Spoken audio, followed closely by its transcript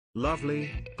Lovely,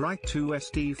 bright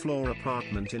 2ST floor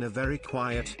apartment in a very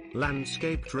quiet,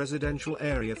 landscaped residential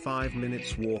area 5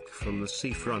 minutes walk from the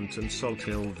seafront and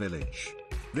Salthill village.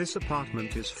 This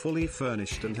apartment is fully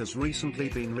furnished and has recently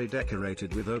been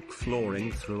redecorated with oak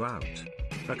flooring throughout.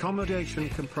 Accommodation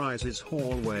comprises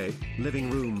hallway, living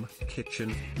room,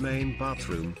 kitchen, main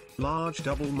bathroom, large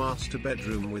double master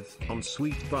bedroom with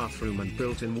ensuite bathroom and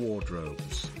built-in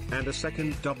wardrobes, and a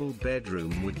second double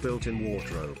bedroom with built-in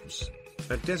wardrobes.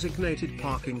 A designated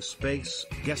parking space,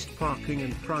 guest parking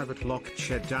and private locked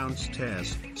shed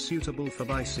downstairs, suitable for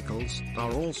bicycles,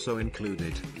 are also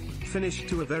included. Finished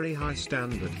to a very high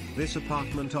standard, this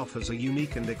apartment offers a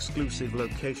unique and exclusive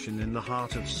location in the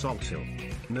heart of Salthill.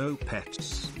 No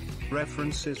pets.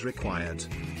 Reference is required.